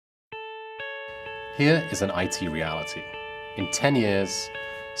Here is an IT reality. In 10 years,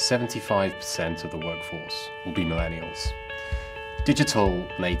 75% of the workforce will be millennials. Digital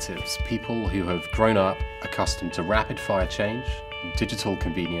natives, people who have grown up accustomed to rapid-fire change, digital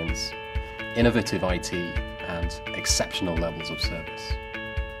convenience, innovative IT, and exceptional levels of service.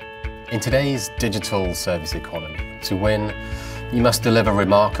 In today's digital service economy, to win, you must deliver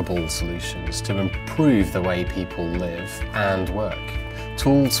remarkable solutions to improve the way people live and work.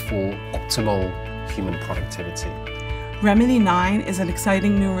 Tools for optimal human productivity. Remedy 9 is an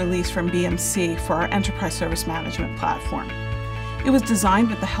exciting new release from BMC for our enterprise service management platform. It was designed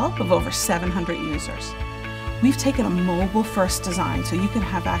with the help of over 700 users. We've taken a mobile-first design so you can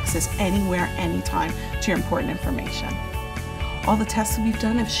have access anywhere, anytime to your important information. All the tests that we've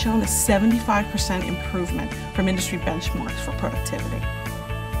done have shown a 75% improvement from industry benchmarks for productivity.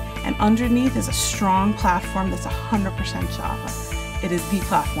 And underneath is a strong platform that's 100% Java. It is the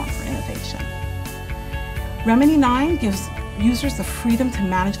platform for innovation. Remedy 9 gives users the freedom to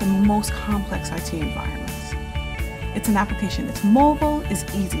manage the most complex IT environments. It's an application that's mobile, is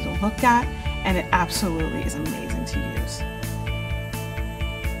easy to look at, and it absolutely is amazing to use.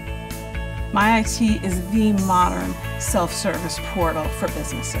 MyIT is the modern self-service portal for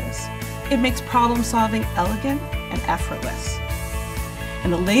businesses. It makes problem-solving elegant and effortless.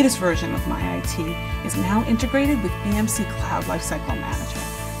 And the latest version of MyIT is now integrated with BMC Cloud Lifecycle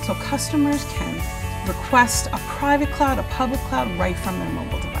Management, so customers can request a private cloud, a public cloud right from their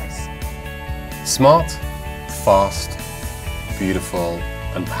mobile device. Smart, fast, beautiful,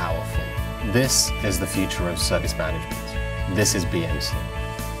 and powerful. This is the future of service management. This is BMC.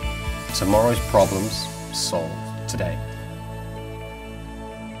 Tomorrow's problems solved today.